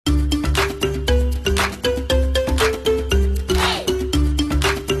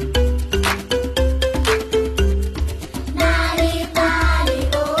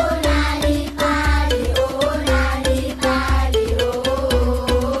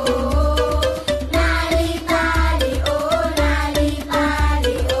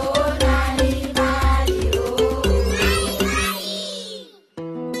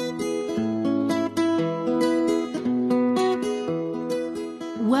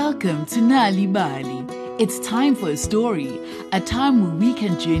Welcome to Nal'ibali. It's time for a story, a time where we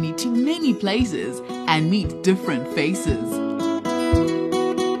can journey to many places and meet different faces.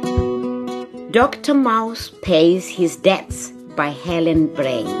 Dr. Mouse Pays His Debts by Helen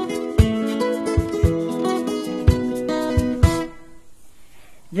Brain.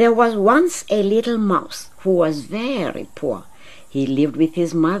 There was once a little mouse who was very poor. He lived with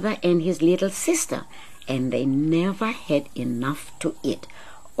his mother and his little sister, and they never had enough to eat.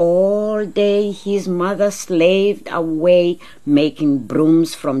 All day his mother slaved away making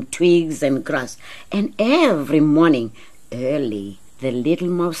brooms from twigs and grass, and every morning early the little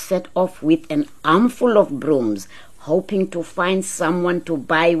mouse set off with an armful of brooms, hoping to find someone to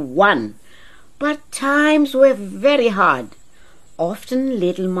buy one. But times were very hard. Often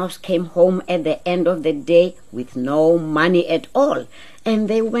Little Mouse came home at the end of the day with no money at all, and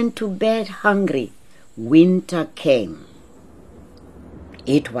they went to bed hungry. Winter came.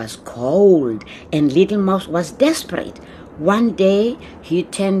 It was cold, and Little Mouse was desperate. One day he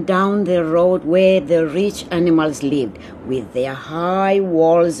turned down the road where the rich animals lived, with their high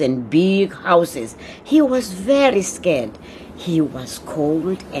walls and big houses. He was very scared. He was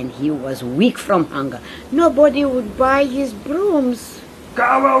cold and he was weak from hunger. Nobody would buy his brooms.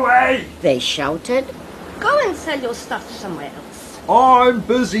 Go away! They shouted. Go and sell your stuff somewhere else. I'm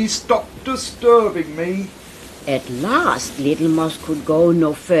busy. Stop disturbing me. At last, Little Mouse could go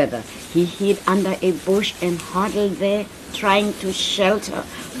no further. He hid under a bush and huddled there, trying to shelter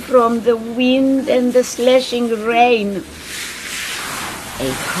from the wind and the slashing rain.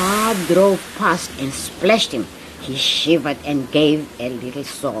 A car drove past and splashed him. He shivered and gave a little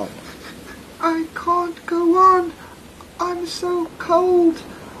sob. I can't go on. I'm so cold.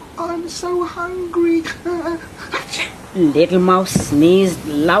 I'm so hungry. Little Mouse sneezed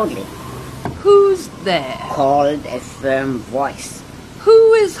loudly. Who's there? Called a firm voice.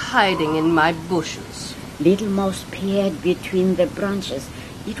 Who is hiding in my bushes? Little Mouse peered between the branches.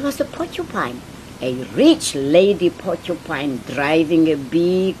 It was a porcupine, a rich lady porcupine driving a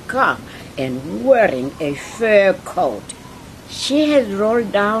big car and wearing a fur coat. She had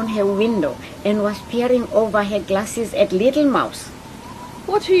rolled down her window and was peering over her glasses at Little Mouse.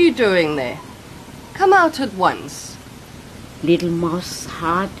 What are you doing there? Come out at once. Little Mouse's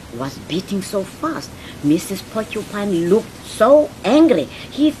heart was beating so fast. Mrs. Porcupine looked so angry.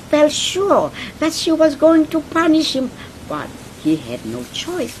 He felt sure that she was going to punish him, but he had no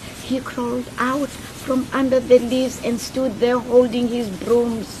choice. He crawled out from under the leaves and stood there holding his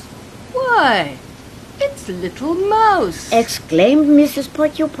brooms. Why, it's Little Mouse! Exclaimed Mrs.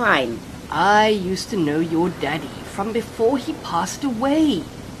 Porcupine. I used to know your daddy from before he passed away.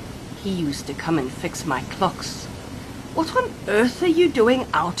 He used to come and fix my clocks. What on earth are you doing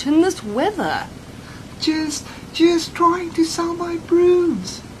out in this weather? Just trying to sell my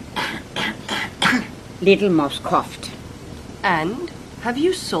brooms. Little Mouse coughed. And have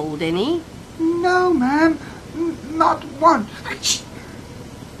you sold any? No, ma'am. Not one.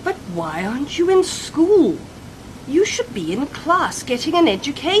 But why aren't you in school? You should be in class getting an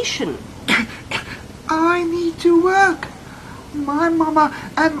education. I need to work. My mama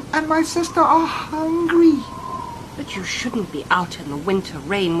and my sister are hungry. But you shouldn't be out in the winter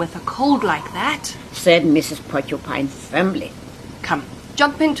rain with a cold like that, said Mrs. Porcupine firmly. Come,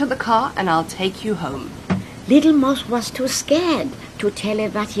 jump into the car and I'll take you home. Little Mouse was too scared to tell her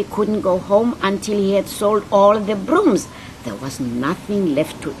that he couldn't go home until he had sold all the brooms. There was nothing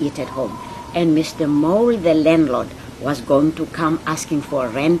left to eat at home, and Mr. Mole, the landlord, was going to come asking for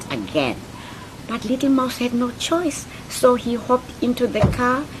rent again. But Little Mouse had no choice, so he hopped into the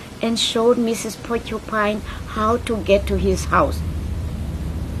car and showed Mrs. Porcupine how to get to his house.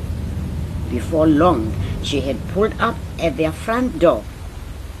 Before long, she had pulled up at their front door.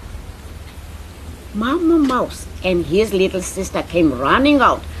 Mama Mouse and his little sister came running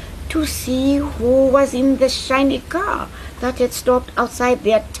out to see who was in the shiny car that had stopped outside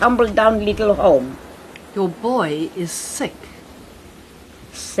their tumble-down little home. Your boy is sick,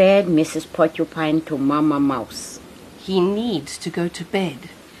 said Mrs. Porcupine to Mama Mouse. He needs to go to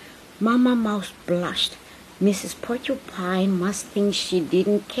bed. Mama Mouse blushed. Mrs. Porcupine must think she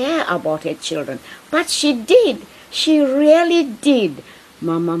didn't care about her children, but she did. She really did.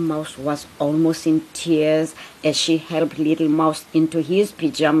 Mama Mouse was almost in tears as she helped Little Mouse into his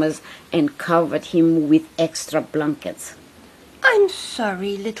pajamas and covered him with extra blankets. I'm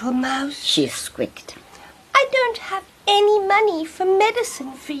sorry, Little Mouse, she squeaked. I don't have any money for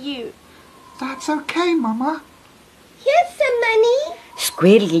medicine for you. That's okay, Mama. Here's some money,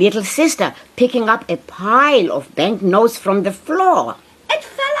 squealed little sister, picking up a pile of banknotes from the floor. It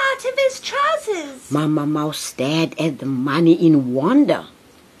fell out of his trousers. Mama Mouse stared at the money in wonder.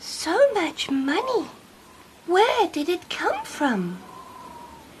 So much money. Where did it come from?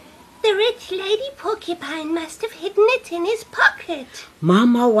 The rich lady porcupine must have hidden it in his pocket.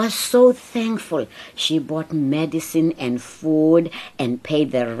 Mama was so thankful. She bought medicine and food and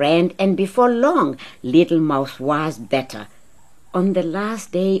paid the rent, and before long, Little Mouse was better. On the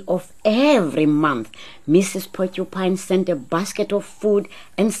last day of every month, Mrs. Porcupine sent a basket of food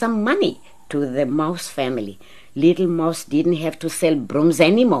and some money to the mouse family. Little Mouse didn't have to sell brooms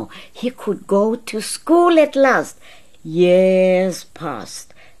anymore. He could go to school at last. Years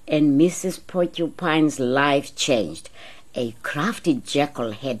passed, and Mrs. Porcupine's life changed. A crafty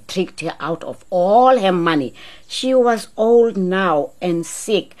jackal had tricked her out of all her money. She was old now and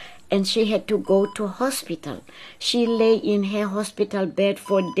sick, and she had to go to hospital. She lay in her hospital bed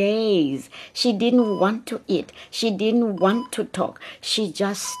for days. She didn't want to eat. She didn't want to talk. She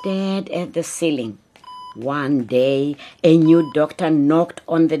just stared at the ceiling. One day, a new doctor knocked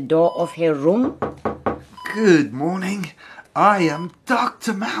on the door of her room. Good morning. I am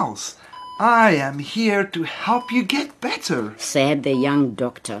Dr. Mouse. I am here to help you get better, said the young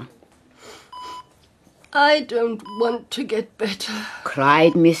doctor. I don't want to get better.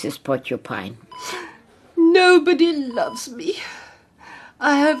 Cried Mrs. Porcupine. Nobody loves me.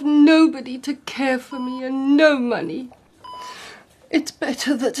 I have nobody to care for me and no money. It's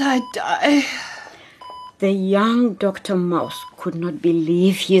better that I die. The young Dr. Mouse could not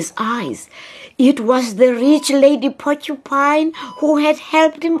believe his eyes. It was the rich Lady Porcupine who had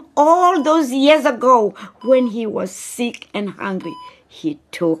helped him all those years ago when he was sick and hungry. He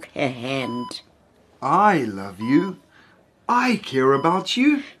took her hand. I love you. I care about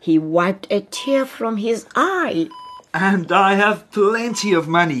you. He wiped a tear from his eye. And I have plenty of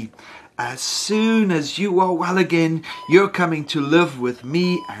money. As soon as you are well again, you're coming to live with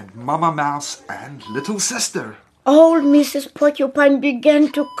me and Mama Mouse and little sister. Old Mrs. Porcupine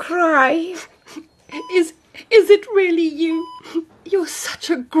began to cry. Is it really you? You're such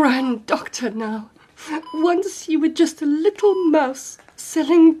a grand doctor now. Once you were just a little mouse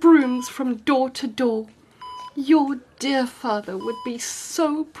selling brooms from door to door. Your dear father would be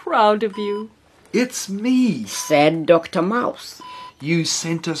so proud of you. It's me, said Dr. Mouse. You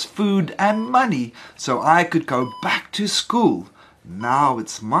sent us food and money so I could go back to school. Now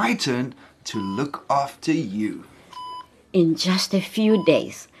it's my turn to look after you. In just a few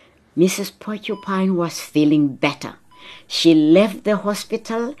days, Mrs. Porcupine was feeling better. She left the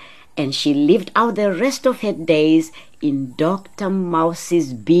hospital and she lived out the rest of her days in Dr.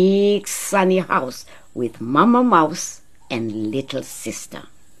 Mouse's big sunny house with Mama Mouse and little sister.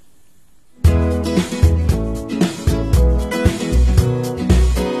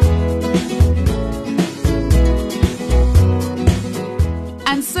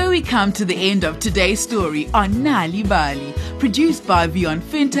 And so we come to the end of today's story on Nal'ibali, produced by Vion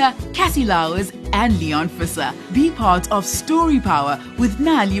Finter, Cassie Lowers, and Leon Fisser. Be part of Story Power with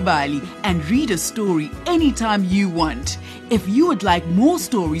Nal'ibali and read a story anytime you want. If you would like more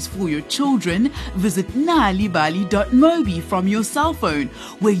stories for your children, visit nalibali.mobi from your cell phone,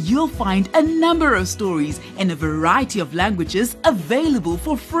 where you'll find a number of stories in a variety of languages available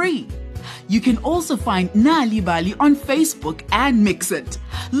for free. You can also find Nal'ibali on Facebook and Mixit.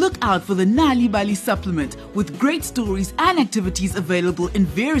 Look out for the Nal'ibali supplement with great stories and activities available in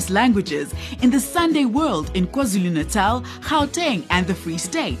various languages in the Sunday World in KwaZulu-Natal, Gauteng and the Free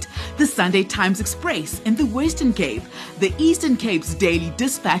State, the Sunday Times Express in the Western Cape, the Eastern Cape's Daily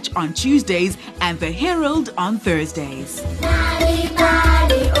Dispatch on Tuesdays and the Herald on Thursdays. Nal'ibali.